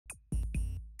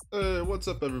What's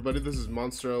up everybody? This is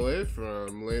Monster LA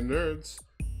from Lane Nerds.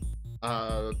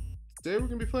 Today we're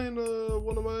gonna be playing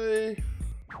one of my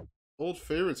old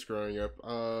favorites growing up.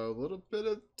 A little bit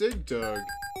of Dig Dug.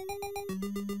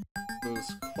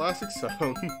 Those classic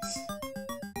sounds.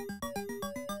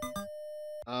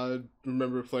 I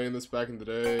remember playing this back in the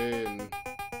day, and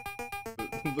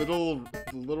the little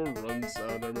run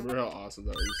sound. I remember how awesome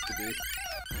that used to be.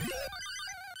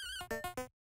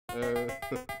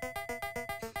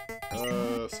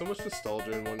 So much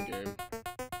nostalgia in one game.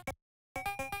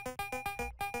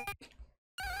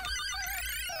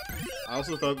 I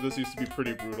also thought this used to be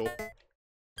pretty brutal.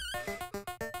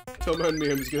 Don't mind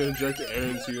me, I'm just gonna inject air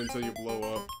into you until you blow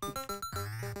up.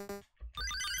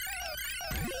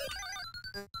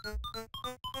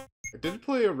 I did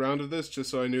play a round of this just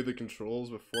so I knew the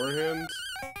controls beforehand.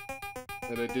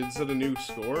 And I did set a new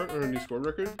score, or a new score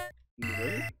record. New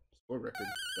record? Score record,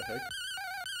 the heck?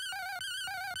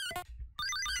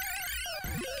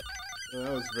 That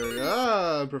was very,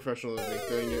 unprofessional of me,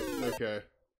 dang it, okay.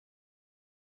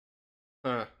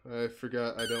 Huh, I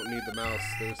forgot I don't need the mouse,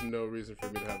 there's no reason for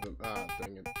me to have them,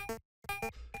 dang it.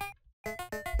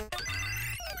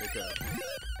 Okay.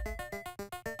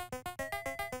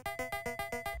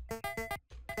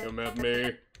 Come at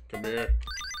me, come here,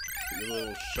 you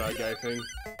little shy guy thing.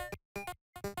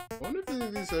 I wonder if any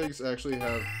of these eggs actually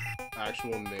have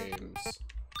actual names.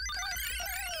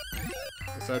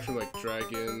 Aside from like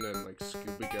Dragon and like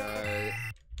Scuba Guy.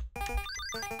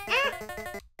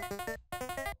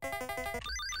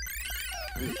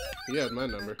 Ooh, he had my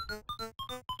number.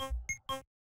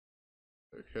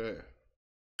 Okay.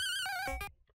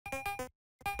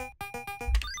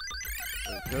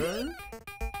 Okay.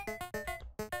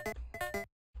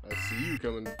 I see you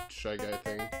coming, Shy Guy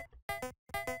thing.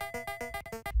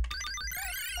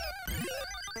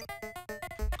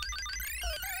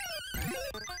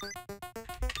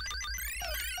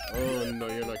 Oh no,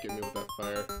 you're not getting me with that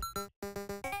fire.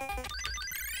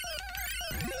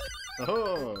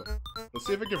 Oh! Let's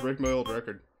see if I can break my old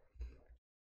record.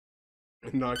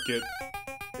 And not get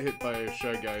hit by a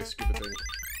Shy Guy scuba thing.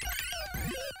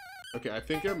 Okay, I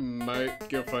think I might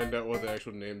go find out what the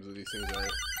actual names of these things are.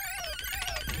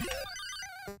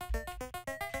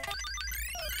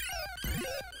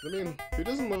 I mean, who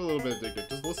doesn't love a little bit of Dig Dug?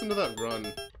 Just listen to that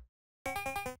run.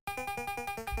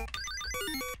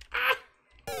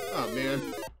 Oh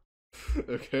man.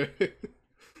 Okay.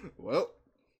 Well,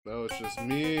 that was just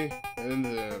me and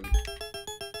them.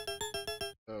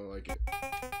 I don't like it.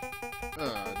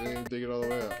 I didn't even dig it all the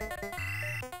way out.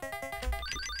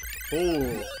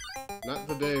 Oh, not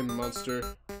the day, monster.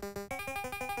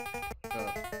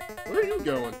 Where are you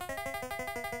going?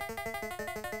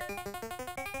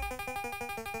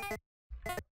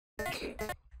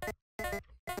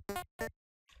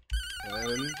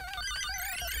 And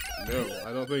no,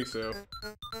 I don't think so.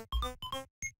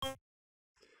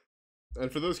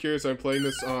 And for those curious, I'm playing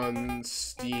this on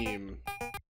Steam.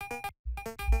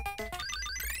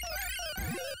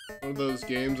 One of those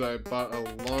games I bought a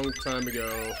long time ago.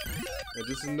 I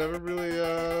just never really,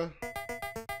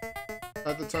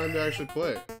 had the time to actually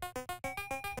play.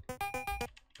 I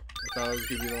thought it was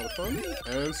gonna be a lot of fun.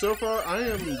 And so far, I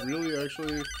am really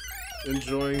actually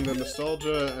enjoying the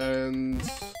nostalgia and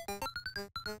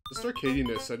just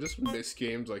arcadiness. I just miss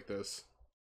games like this.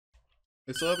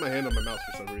 I still have my hand on my mouse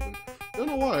for some reason. Don't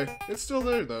know why. It's still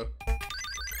there, though.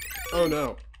 Oh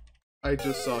no. I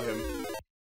just saw him.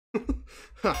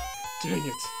 Ha! Dang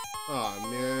it. Aw,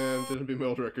 man. Didn't beat my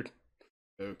old record.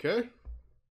 Okay.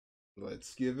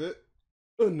 Let's give it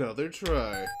another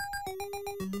try.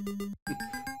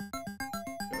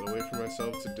 Gotta wait for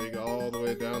myself to dig all the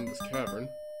way down this cavern.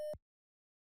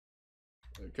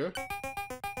 Okay.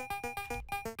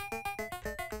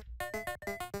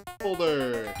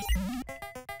 Boulder!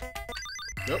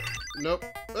 Nope, nope.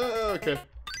 Okay.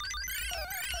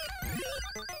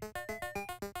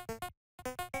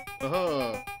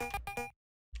 Aha!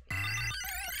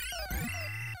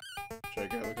 Shy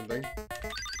Guy looking thing.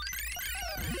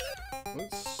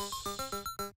 Let's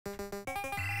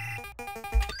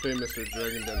pay Mr.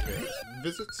 Dragon down here.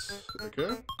 Visits.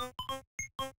 Okay.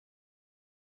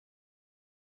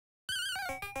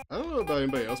 I don't know about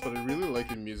anybody else, but I really like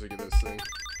the music of this thing.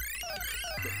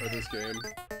 Of this game.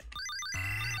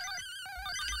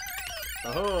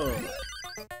 Oh,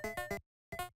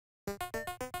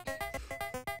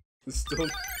 it's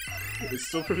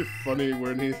still pretty funny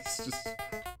when he's just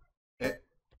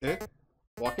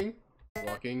walking,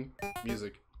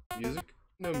 music,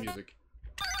 no music.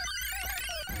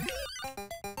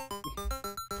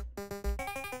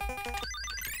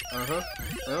 I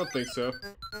don't think so.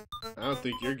 I don't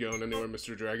think you're going anywhere,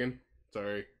 Mr. Dragon.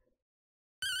 Sorry.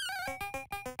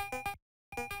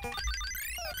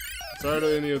 Sorry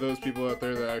to any of those people out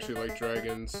there that actually like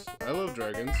dragons. I love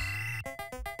dragons.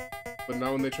 But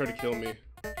not when they try to kill me.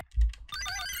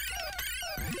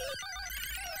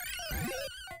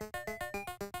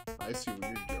 I see where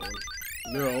you're going.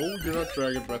 No, you're not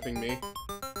dragon breathing me.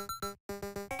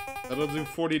 That'll do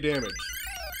 40 damage.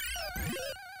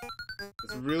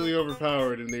 It's really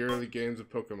overpowered in the early games of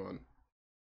Pokemon.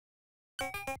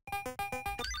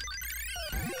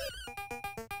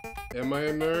 Am I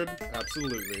a nerd?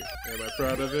 Absolutely. Am I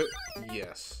proud of it?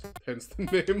 Yes. Hence the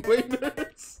name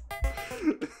Nerds.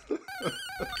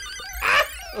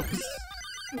 I was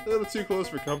a little too close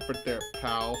for comfort there,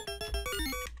 pal.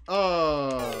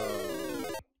 Oh.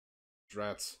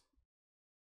 Drats.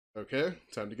 Okay,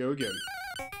 time to go again.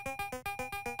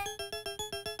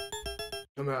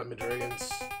 Come at me,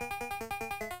 dragons.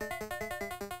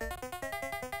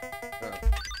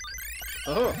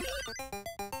 Oh.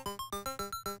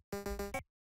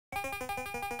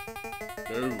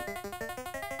 No.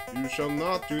 You shall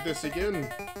not do this again.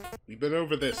 We've been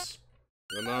over this.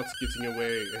 You're not getting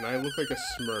away, and I look like a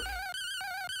smurf.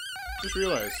 Just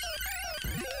realized.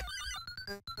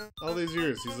 All these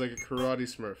years, he's like a karate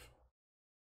smurf.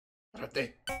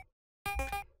 Karate.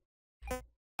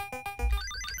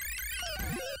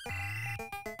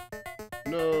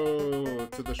 No,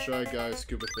 to the Shy Guy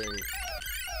scuba thing.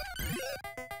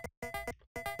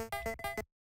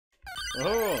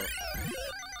 Oh!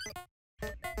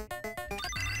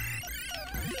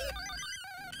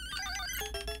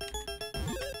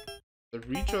 The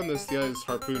reach on this guy's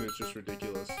harpoon is just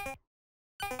ridiculous.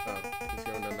 Oh, he's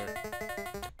going down there.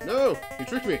 No! He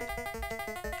tricked me!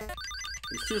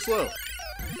 He's too slow.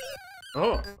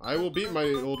 Oh, I will beat my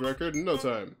old record in no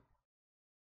time.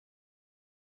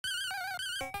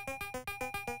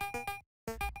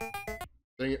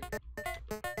 Dang it.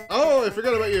 Oh, I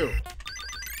forgot about you!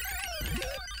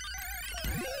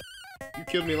 You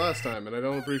killed me last time, and I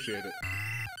don't appreciate it.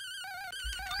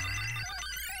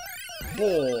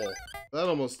 Oh, that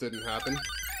almost didn't happen.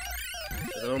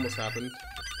 That almost happened.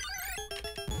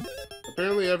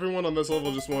 Apparently everyone on this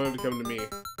level just wanted to come to me.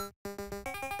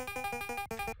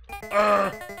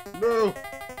 Ah! No!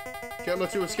 Can't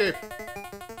let you escape.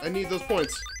 I need those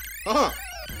points. Haha!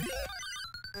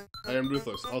 I am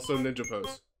ruthless. Also ninja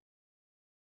pose.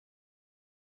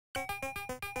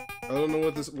 I don't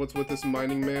know what's with this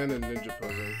mining man and ninja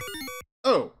posing.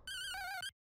 Oh!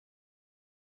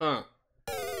 Huh.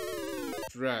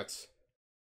 Drats.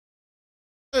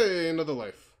 Hey, another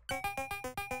life.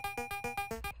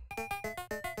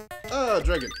 Ah,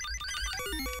 dragon.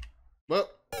 Well,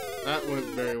 that went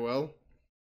very well.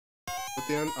 At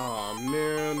the end, aw,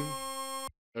 man.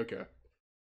 Okay.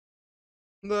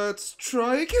 Let's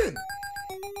try again.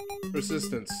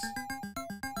 Persistence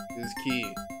is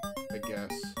key, I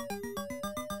guess.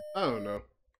 I don't know.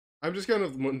 I'm just kind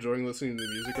of enjoying listening to the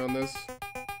music on this.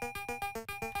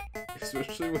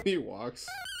 Especially when he walks.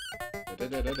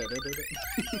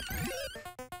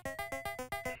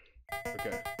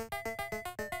 Okay.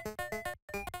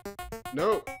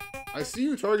 No! I see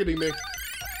you targeting me.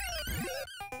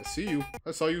 I see you.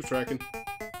 I saw you tracking.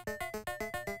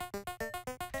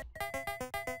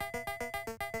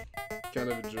 Kind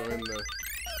of enjoying the...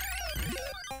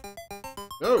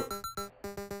 No!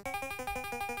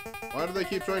 Why do they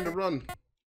keep trying to run?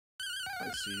 I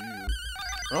see you.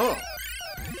 Oh!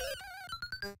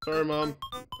 Sorry, Mom.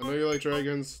 I know you like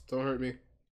dragons. Don't hurt me.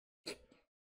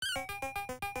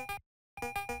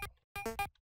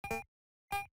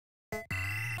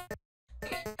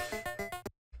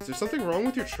 Is there something wrong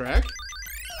with your track?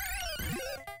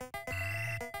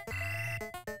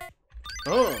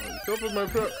 Oh, you filled with my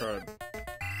trap card.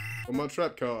 Well, my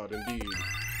trap card, indeed.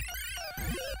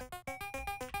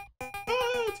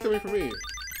 Ah, it's coming for me.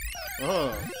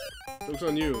 Ah, joke's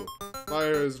on you.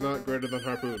 Fire is not greater than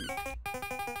harpoon.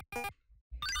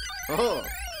 Oh!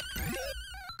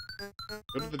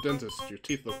 Go to the dentist. Your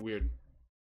teeth look weird.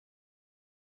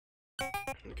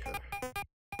 Okay.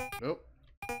 Nope.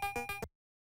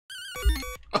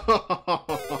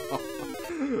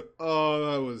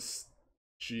 Oh, that was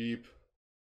cheap.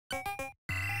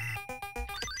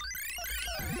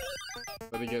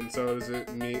 But again, so is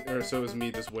it me, or so is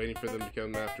me just waiting for them to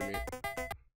come after me.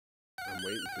 I'm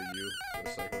waiting for you,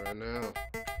 just like right now.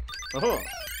 Oh!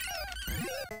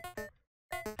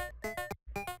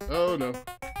 Oh no.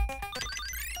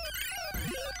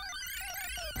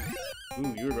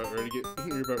 Ooh, you're about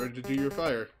ready to do your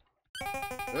fire.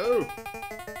 No!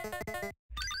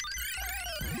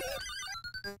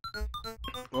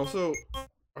 Also,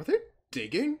 are they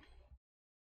digging?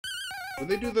 When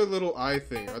they do their little eye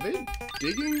thing, are they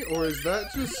digging, or is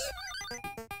that just...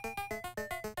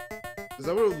 Is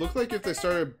that what it would look like if they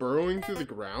started burrowing through the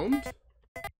ground?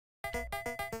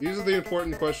 These are the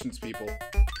important questions, people.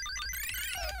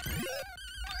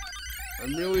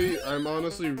 I'm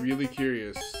honestly really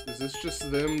curious. Is this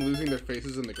just them losing their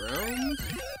faces in the ground?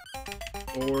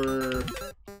 Or...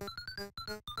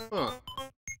 Huh.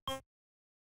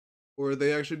 Or are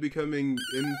they actually becoming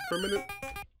impermanent?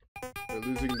 They're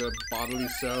losing their bodily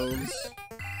selves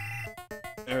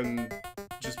and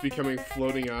just becoming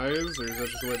floating eyes, or is that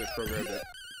just the way they programmed it?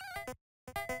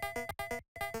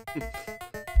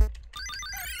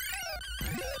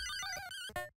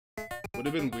 Would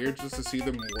have been weird just to see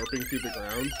them warping through the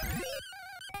ground.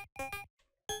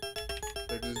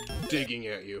 They're just digging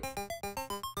at you.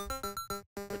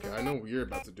 Okay, I know what you're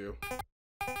about to do.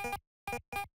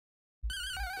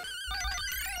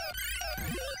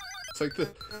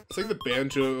 It's like the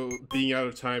banjo being out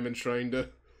of time and trying to...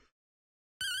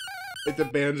 Like the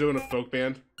banjo in a folk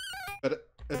band.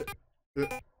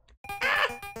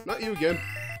 Not you again.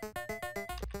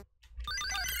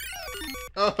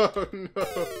 Oh no.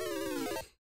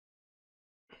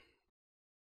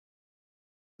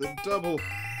 The double.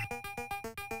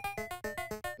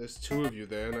 There's two of you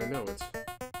there, and I know it.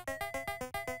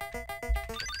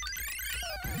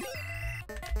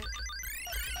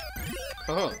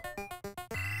 Huh.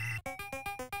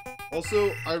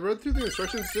 Also, I read through the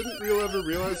instructions, didn't ever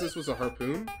realize this was a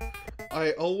harpoon.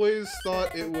 I always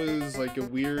thought it was like a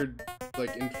weird,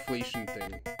 like, inflation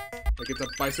thing. Like it's a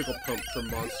bicycle pump for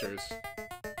monsters.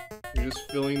 You're just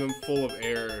filling them full of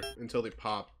air until they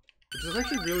pop. Which is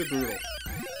actually really brutal.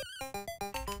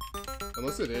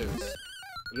 Unless it is.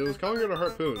 It was calling it a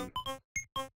harpoon.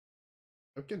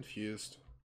 I'm confused.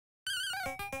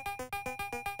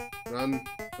 Run.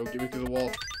 Don't get me through the wall.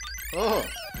 Oh!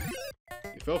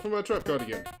 You fell for my trap card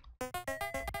again.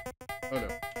 Oh no.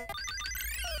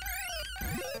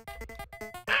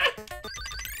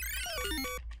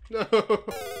 No!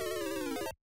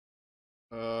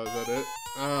 Is that it?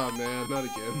 Ah, man, not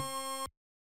again.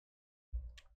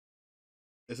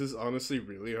 This is honestly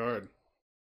really hard.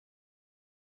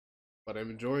 But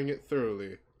I'm enjoying it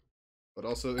thoroughly. But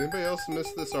also, anybody else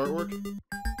miss this artwork?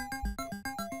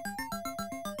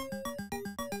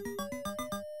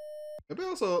 Anybody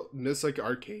also miss, like,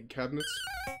 arcade cabinets?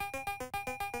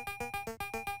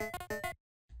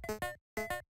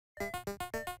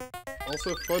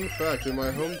 Also, fun fact, in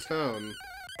my hometown,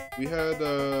 we had,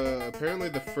 apparently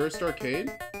the first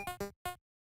arcade? I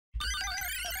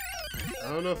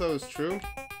don't know if that was true.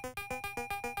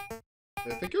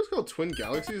 I think it was called Twin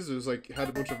Galaxies. It was like, had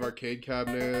a bunch of arcade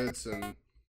cabinets and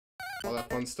all that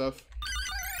fun stuff.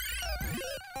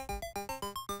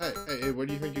 Hey, where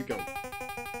do you think you're going?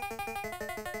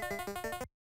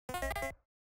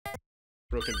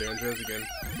 Broken banjos again.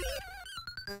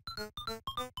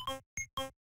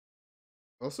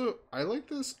 Also, I like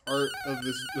this art of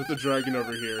this with the dragon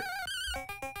over here.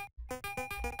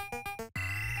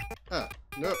 Ah,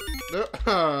 no, no,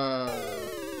 ah.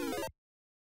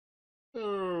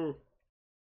 No.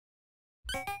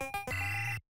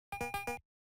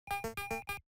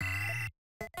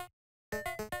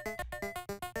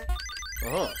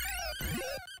 Uh-huh.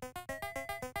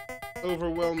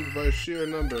 Overwhelmed by sheer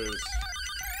numbers.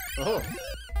 Oh.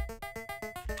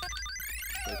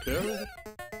 Okay.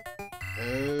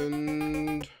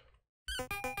 And...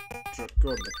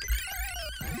 Draconic.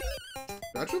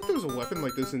 Imagine if there was a weapon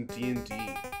like this in D&D.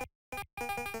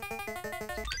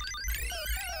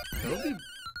 That would be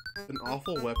an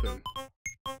awful weapon.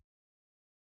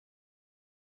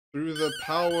 Through the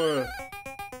power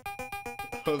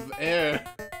of air,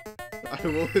 I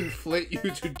will inflate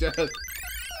you to death.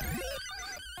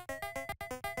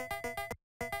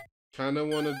 Kinda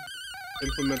wanna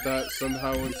implement that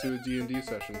somehow into a D&D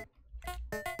session.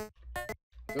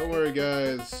 Don't worry,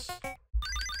 guys.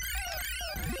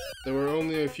 There were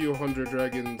only a few hundred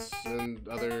dragons and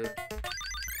other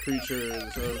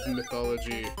creatures of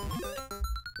mythology,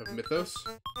 of mythos,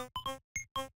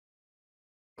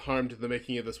 harmed the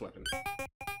making of this weapon.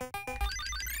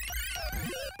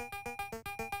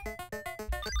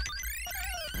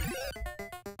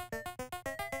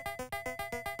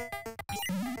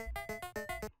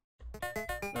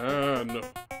 Ah, no.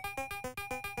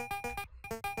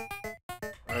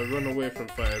 I run away from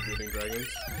fire-breathing dragons.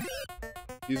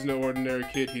 He's no ordinary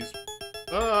kid, he's...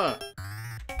 Ah!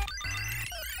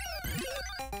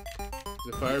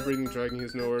 He's a fire-breathing dragon,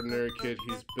 he's no ordinary kid,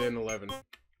 he's been 11.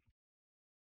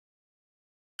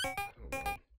 I don't know.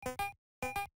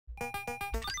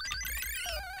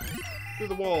 Through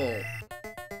the wall!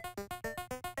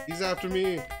 He's after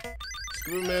me!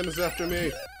 Scuba Man is after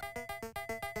me.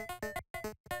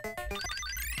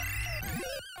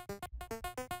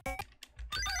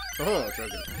 Oh,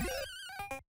 dragon.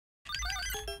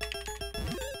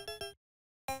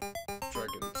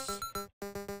 Dragons.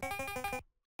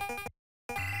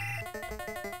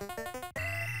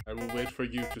 I will wait for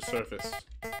you to surface.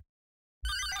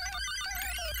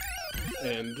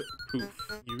 And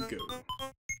poof, you go.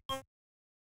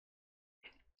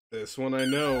 This one I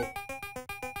know.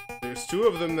 There's two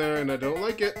of them there and I don't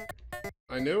like it.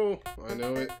 I know it, I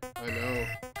know.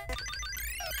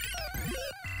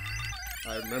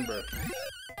 I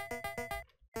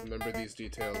remember these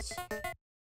details.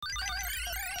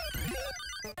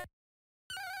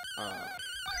 Ah.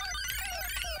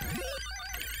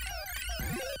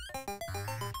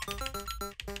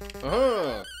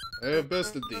 Aha! I have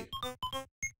bested thee.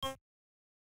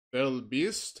 Fell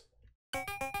beast? I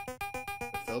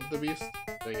felled the beast?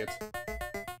 Dang it.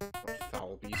 Oh,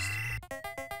 foul beast.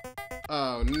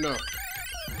 Oh no.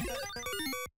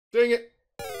 Dang it!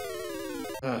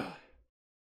 Ah.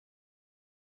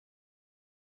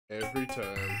 Every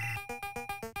time.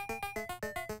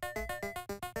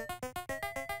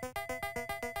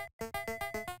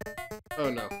 Oh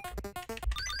no.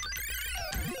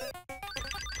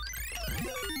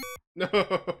 No!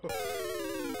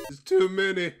 There's too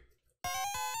many!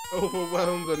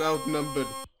 Overwhelmed and outnumbered.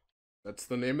 That's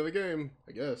the name of the game,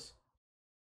 I guess.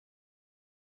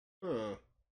 Huh.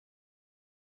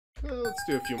 Well, let's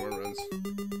do a few more runs.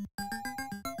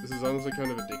 This is honestly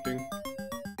kind of addicting.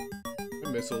 I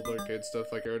miss old arcade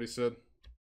stuff, like I already said.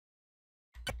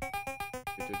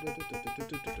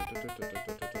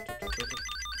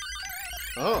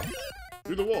 Ah!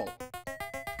 Through the wall!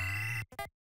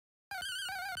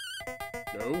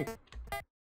 No.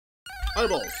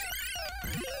 Eyeballs!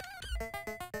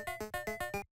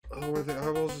 Oh, are the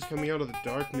eyeballs just coming out of the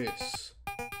darkness?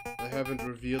 I haven't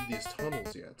revealed these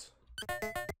tunnels yet.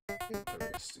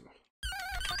 Interesting.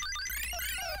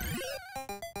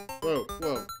 Whoa,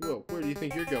 whoa, whoa, where do you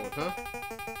think you're going, huh?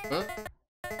 Huh?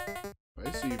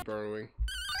 I see you burrowing.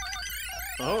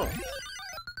 Oh!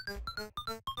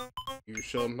 You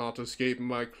shall not escape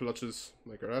my clutches,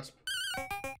 my grasp.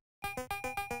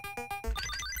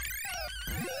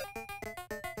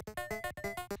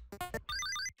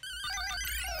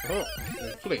 Oh,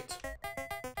 inflate.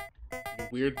 You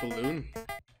weird balloon.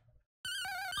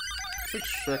 It's like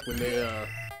Shrek when they,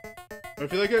 I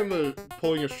feel like I'm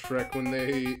pulling a Shrek when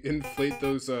they inflate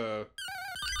those, oh,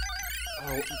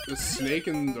 the snake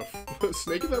and the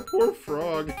snake and that poor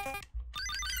frog.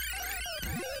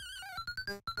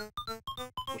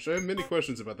 Which I have many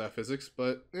questions about that physics,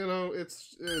 but, you know,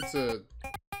 it's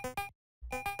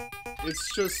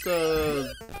just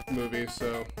a movie,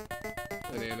 so,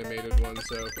 an animated one,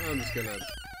 so I'm just gonna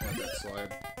let that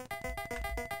slide.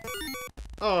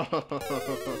 Oh,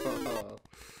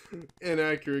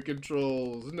 inaccurate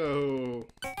controls, no.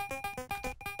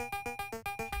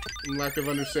 Lack of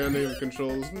understanding of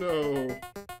controls, no.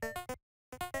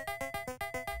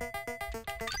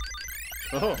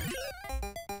 Oh.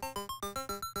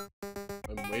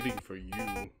 I'm waiting for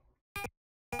you.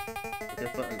 Okay,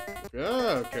 fine.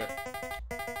 Ah, okay.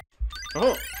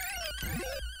 Oh!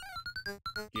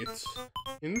 Get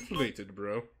inflated,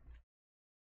 bro.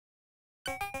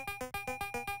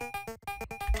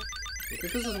 I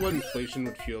think this is what inflation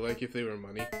would feel like if they were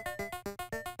money.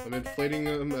 I'm inflating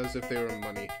them as if they were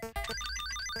money.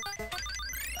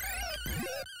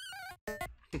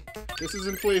 This is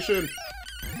inflation!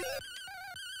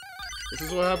 This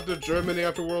is what happened to Germany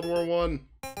after World War I.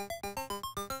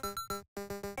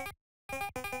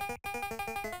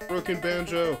 Broken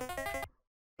banjo.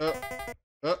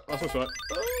 Also shot.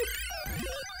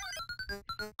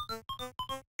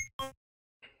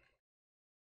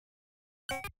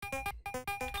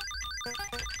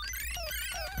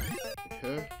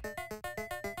 Okay.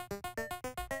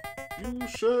 You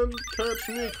shan't catch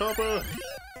me, copper!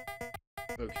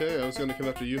 Okay, I was gonna come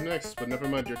after you next, but never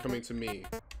mind, you're coming to me.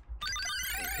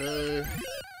 Okay.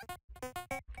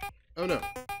 Oh no.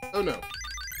 Oh no.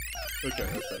 Okay,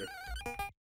 that's better.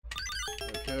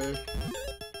 Okay.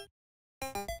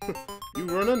 You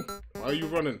running? Why are you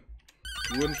running?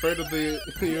 You afraid of the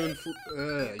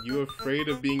you afraid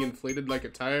of being inflated like a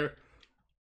tire?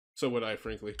 So would I,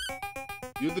 frankly.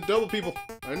 You the devil people.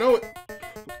 I know it.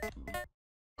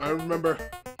 I remember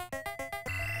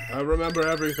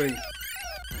everything.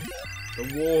 The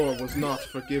war was not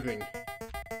forgiving.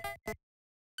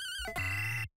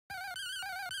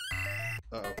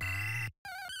 Uh-oh.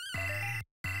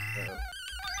 Uh-oh.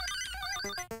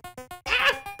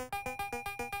 Ah!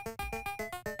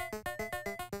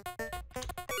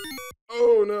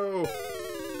 Oh no!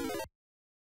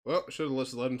 Well, should have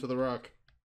just led him to the rock.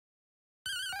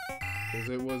 Because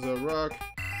it was a rock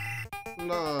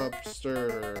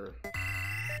lobster.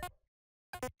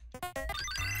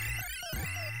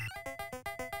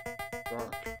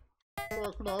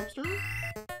 Rock lobster?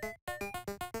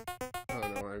 I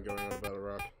don't know why I'm going on about a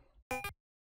rock.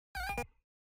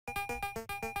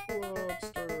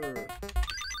 Lobster.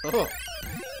 Oh!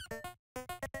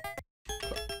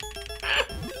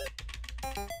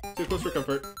 Too close for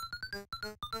comfort.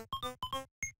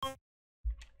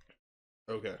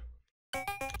 Okay.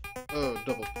 Oh,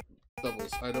 doubles.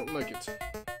 I don't like it.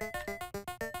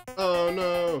 Oh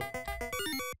no!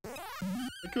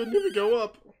 I couldn't even go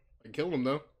up. I killed him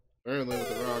though. Apparently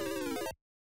with the rock.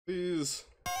 Please.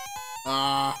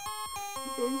 Ah!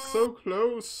 I'm so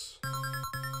close.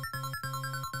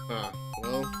 Ah,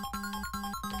 well.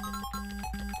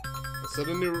 I set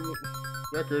a new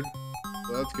record,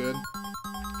 so that's good.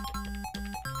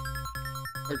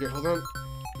 Okay, hold on.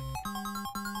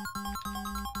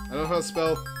 I don't know how to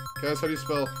spell. Guys, how do you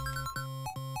spell?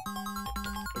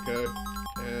 Okay.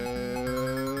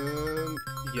 And...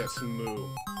 yes, moo.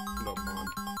 No, mom.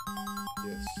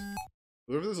 Yes.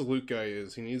 Whoever this Luke guy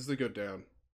is, he needs to go down.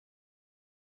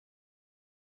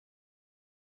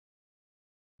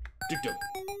 Dig dug.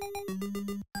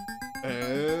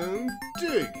 And...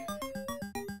 dig!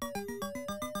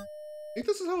 I think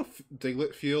this is how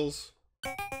Diglett feels.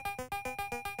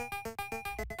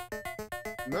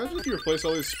 Imagine if you replace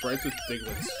all these sprites with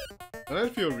Diglets. Then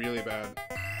I'd feel really bad.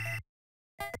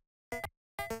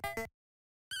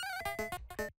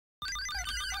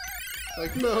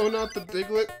 Like, no, not the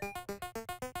Diglett.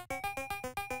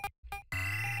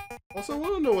 Also, I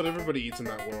want to know what everybody eats in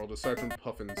that world, aside from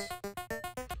puffins.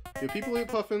 Do people eat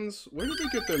puffins? Where do they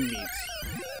get their meats?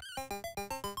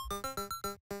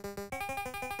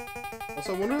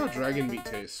 Also, I wonder how dragon meat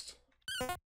tastes.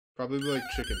 Probably like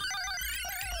chicken.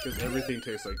 Because everything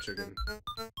tastes like chicken.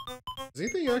 Does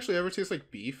anything actually ever taste like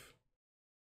beef?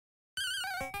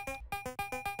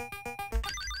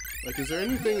 Like, is there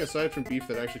anything aside from beef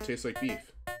that actually tastes like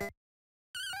beef?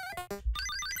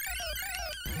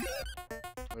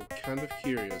 I'm kind of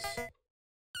curious.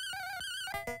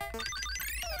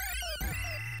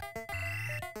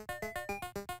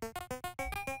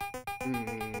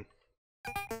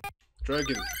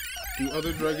 Dragon. Do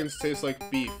other dragons taste like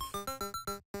beef?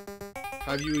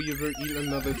 Have you ever eaten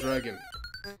another dragon?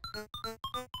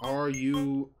 Are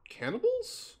you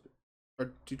cannibals?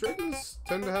 Or do dragons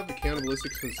tend to have a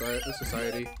cannibalistic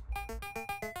society?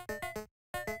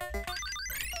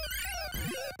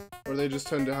 Or they just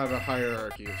tend to have a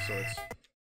hierarchy of sorts?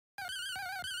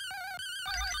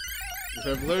 If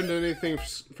I've learned anything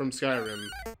from Skyrim,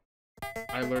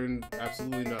 I learned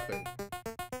absolutely nothing.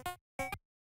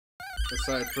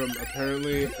 Aside from,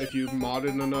 apparently, if you've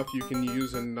modded enough, you can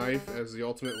use a knife as the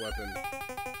ultimate weapon.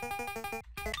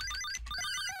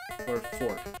 Or a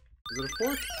fork. Is it a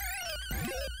fork?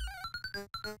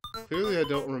 Clearly I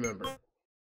don't remember.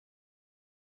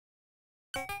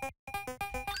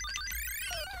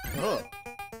 Oh!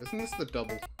 Isn't this the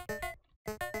double?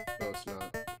 No, it's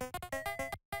not.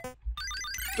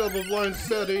 Double blind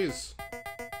studies!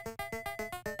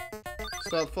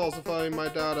 Stop falsifying my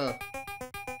data!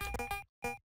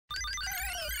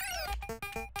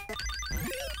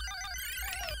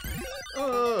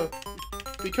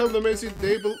 Become the Macy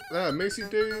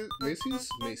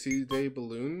Day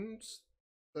balloons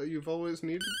that you've always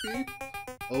needed to be,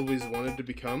 always wanted to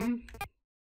become.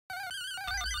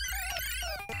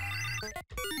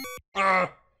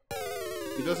 Ah!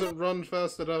 He doesn't run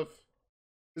fast enough.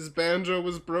 His banjo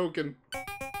was broken.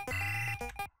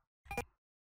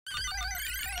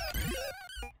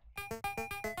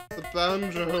 The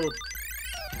banjo.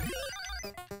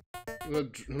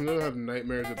 I'm gonna have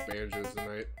nightmares of banjos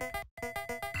tonight.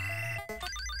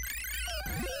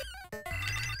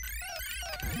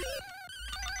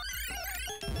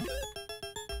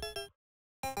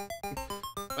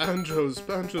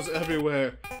 Banjos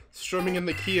everywhere, strumming in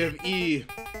the key of E.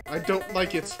 I don't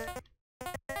like it.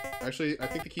 Actually, I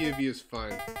think the key of E is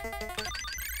fine.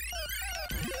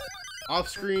 Off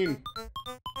screen.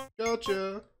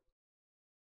 Gotcha.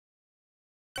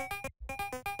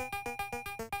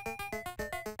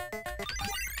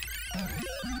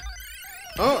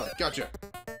 Oh, gotcha.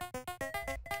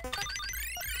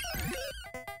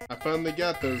 I finally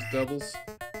got those doubles.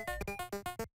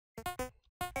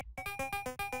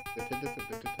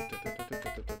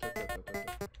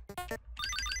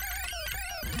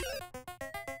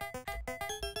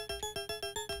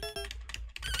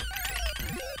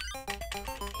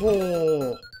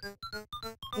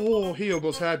 Oh, he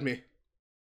almost had me.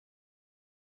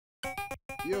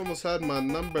 He almost had my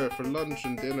number for lunch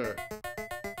and dinner.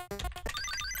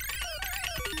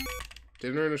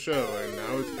 Dinner and a show, and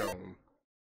now it's gone.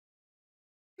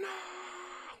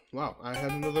 Wow, I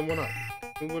had another one up.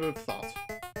 Who would have thought?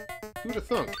 Who would have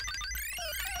thunk?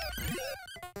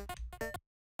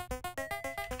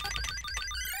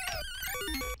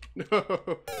 No,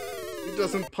 it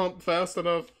doesn't pump fast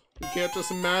enough. You can't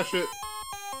just mash it.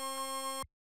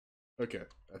 Okay,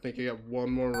 I think I got one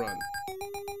more run.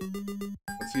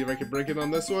 Let's see if I can break it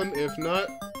on this one. If not,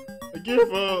 I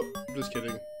give up. Just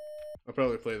kidding. I'll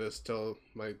probably play this till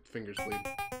my fingers bleed.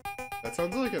 That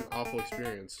sounds like an awful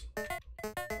experience.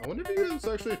 I wonder if it's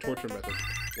actually a torture method.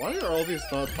 Why are all these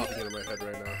thoughts popping into my head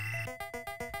right now?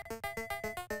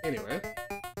 Anyway.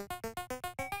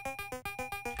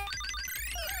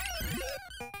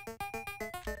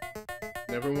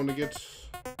 Never want to get...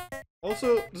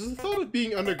 Also, does the thought of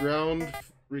being underground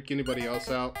freak anybody else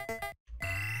out?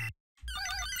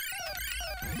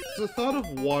 Does the thought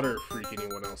of water freak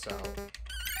anyone else out?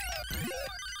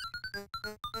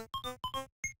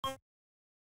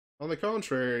 On the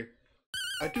contrary,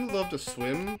 I do love to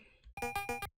swim.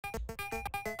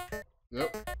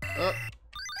 Nope.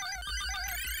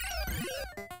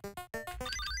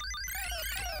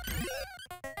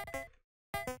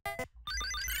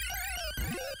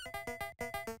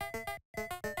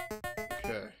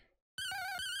 Okay.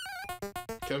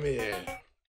 Come here.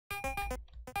 Ah,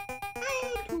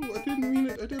 cool. I didn't mean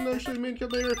it. I didn't actually mean come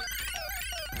here.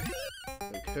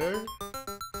 Okay.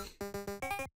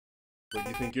 Where do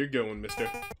you think you're going, mister?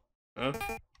 Huh?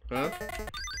 Huh?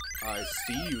 I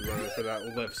see you running for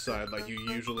that left side like you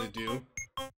usually do.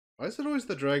 Why is it always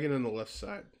the dragon on the left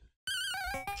side?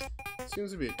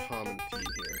 Seems to be a common theme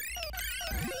here.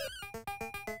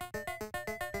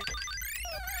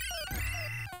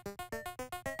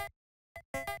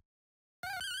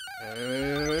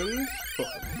 And...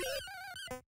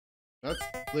 that,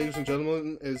 ladies and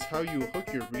gentlemen, is how you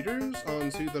hook your readers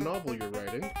onto the novel you're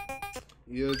writing.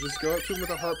 You just go up to them with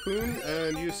a harpoon,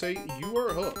 and you say, "You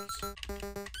are hooked."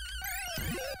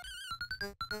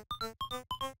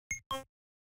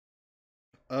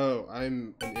 Oh,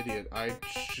 I'm an idiot. I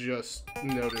just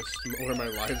noticed where my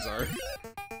lives are.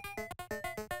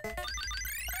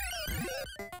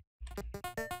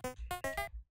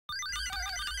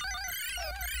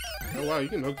 Oh wow, you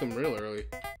can hook them real early.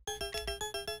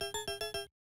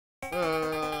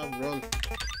 Run.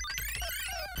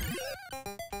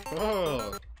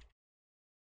 Oh.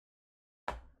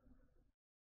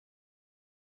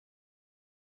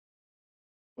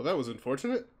 Well, that was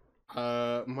unfortunate.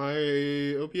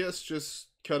 My OPS just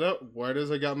cut out right as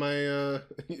I got my,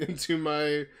 into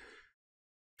my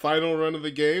final run of the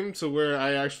game to where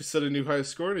I actually set a new high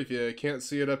score. And if you can't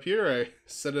see it up here, I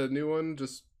set a new one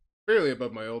just barely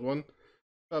above my old one.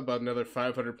 About another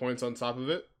 500 points on top of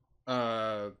it.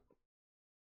 That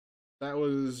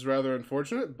was rather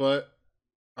unfortunate, but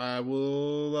I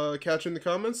will catch you in the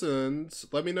comments and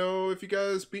let me know if you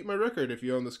guys beat my record if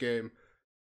you own this game.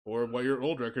 Or what your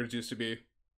old records used to be.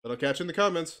 But I'll catch you in the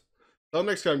comments. Till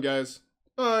next time, guys.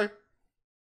 Bye!